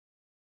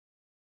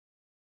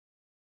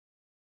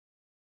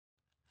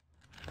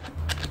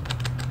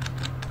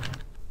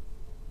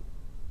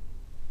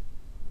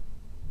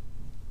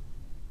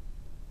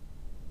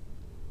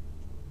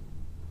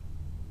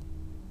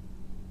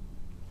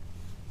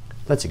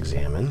let's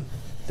examine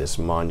this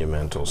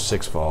monumental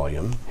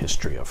 6-volume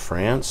History of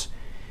France.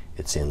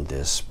 It's in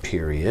this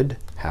period,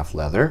 half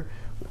leather.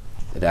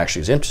 It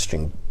actually is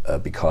interesting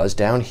because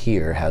down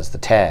here has the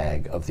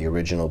tag of the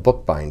original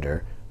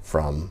bookbinder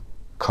from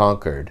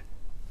Concord,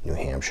 New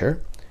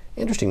Hampshire.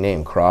 Interesting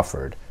name,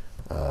 Crawford.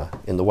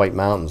 In the White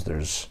Mountains,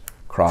 there's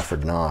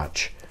Crawford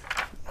Notch.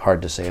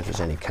 Hard to say if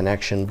there's any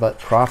connection, but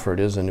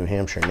Crawford is a New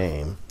Hampshire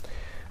name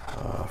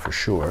for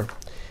sure.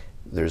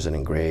 There's an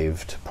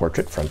engraved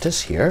portrait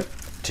frontis here,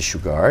 tissue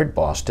guard,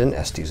 Boston,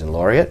 Estes and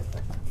Lauriat,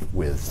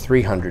 with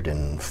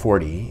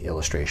 340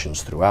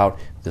 illustrations throughout.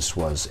 This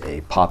was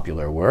a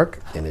popular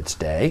work in its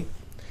day.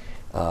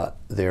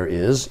 There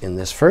is, in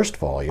this first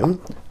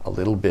volume, a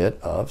little bit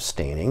of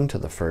staining to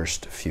the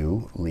first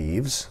few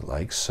leaves,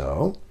 like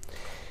so.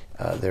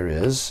 There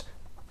is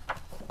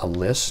a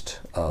list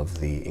of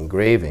the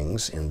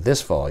engravings in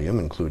this volume,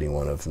 including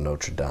one of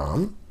Notre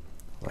Dame,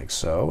 like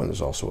so, and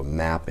there's also a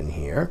map in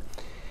here.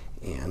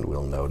 And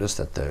we'll notice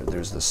that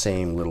there's the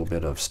same little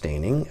bit of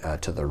staining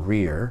to the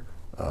rear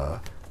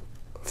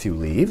few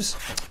leaves.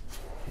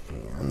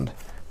 And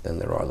then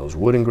there are those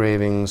wood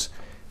engravings,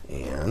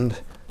 and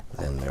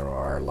then there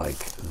are like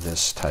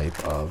this type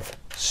of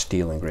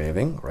steel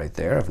engraving right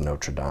there of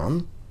Notre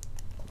Dame.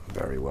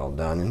 Very well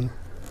done,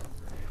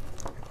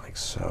 like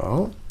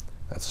so.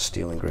 That's a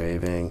steel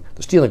engraving.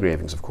 The steel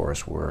engravings, of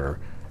course, were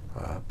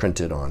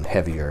printed on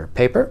heavier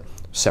paper,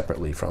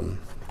 separately from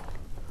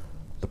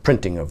the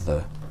printing of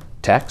the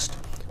text,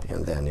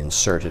 and then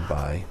inserted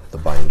by the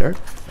binder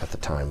at the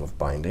time of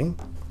binding,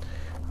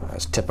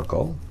 as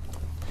typical.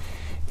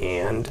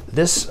 And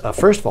this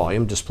first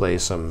volume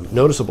displays some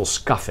noticeable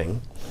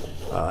scuffing,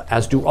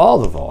 as do all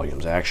the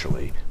volumes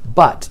actually,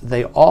 but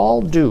they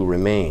all do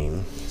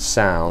remain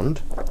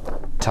sound,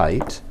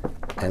 tight,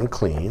 and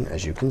clean,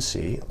 as you can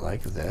see,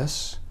 like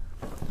this.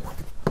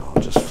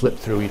 I'll just flip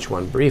through each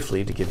one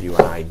briefly to give you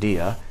an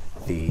idea.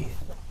 The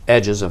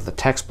edges of the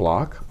text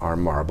block are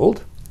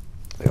marbled.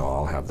 They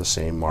all have the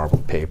same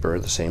marbled paper,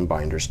 the same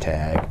binder's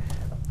tag,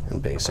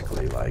 and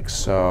basically like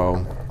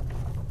so.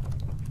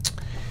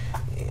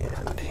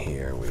 And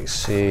here we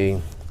see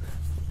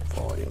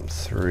volume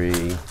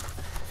 3,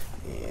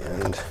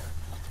 and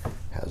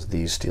has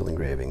these steel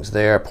engravings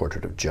there.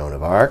 Portrait of Joan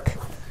of Arc.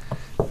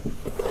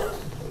 The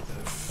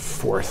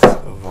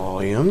 4th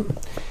volume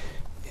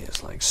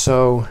is like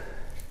so.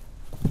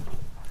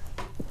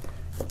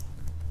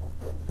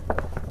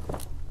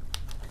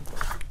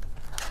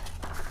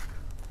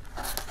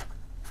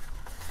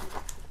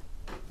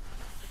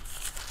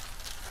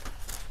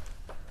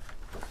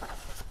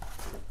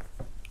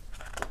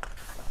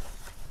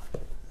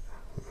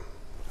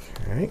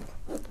 Okay.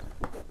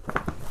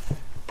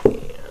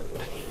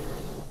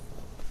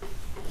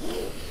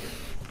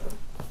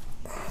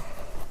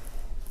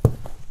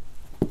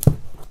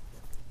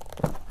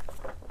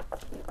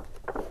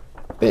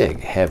 Big,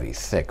 heavy,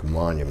 thick,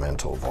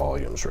 monumental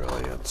volumes,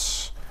 really.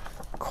 It's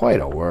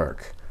quite a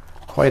work,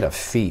 quite a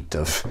feat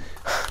of,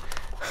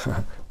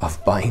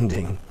 of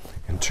binding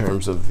in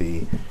terms of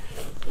the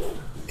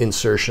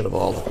insertion of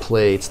all the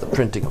plates, the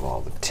printing of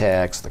all the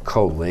text, the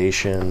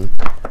collation,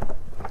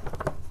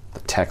 the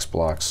text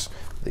blocks.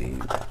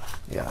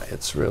 Yeah,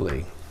 it's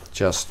really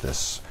just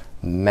this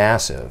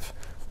massive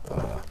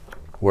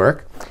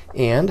work.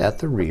 And at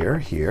the rear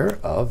here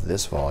of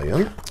this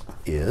volume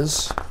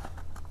is,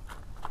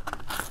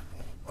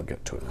 I'll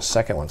get to it in a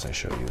second once I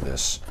show you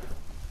this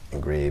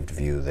engraved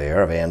view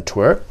there of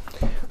Antwerp.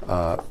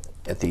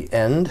 At the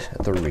end,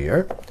 at the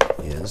rear,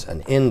 is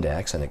an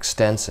index, an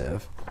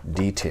extensive,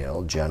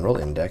 detailed, general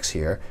index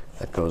here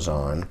that goes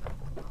on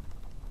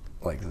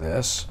like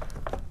this.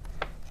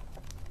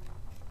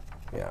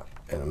 Yeah,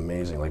 an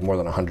amazing, like more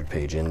than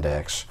 100-page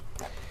index.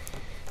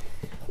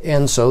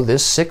 And so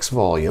this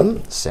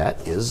 6-volume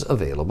set is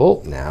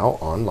available now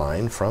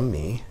online from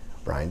me,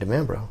 Brian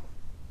DeMambro.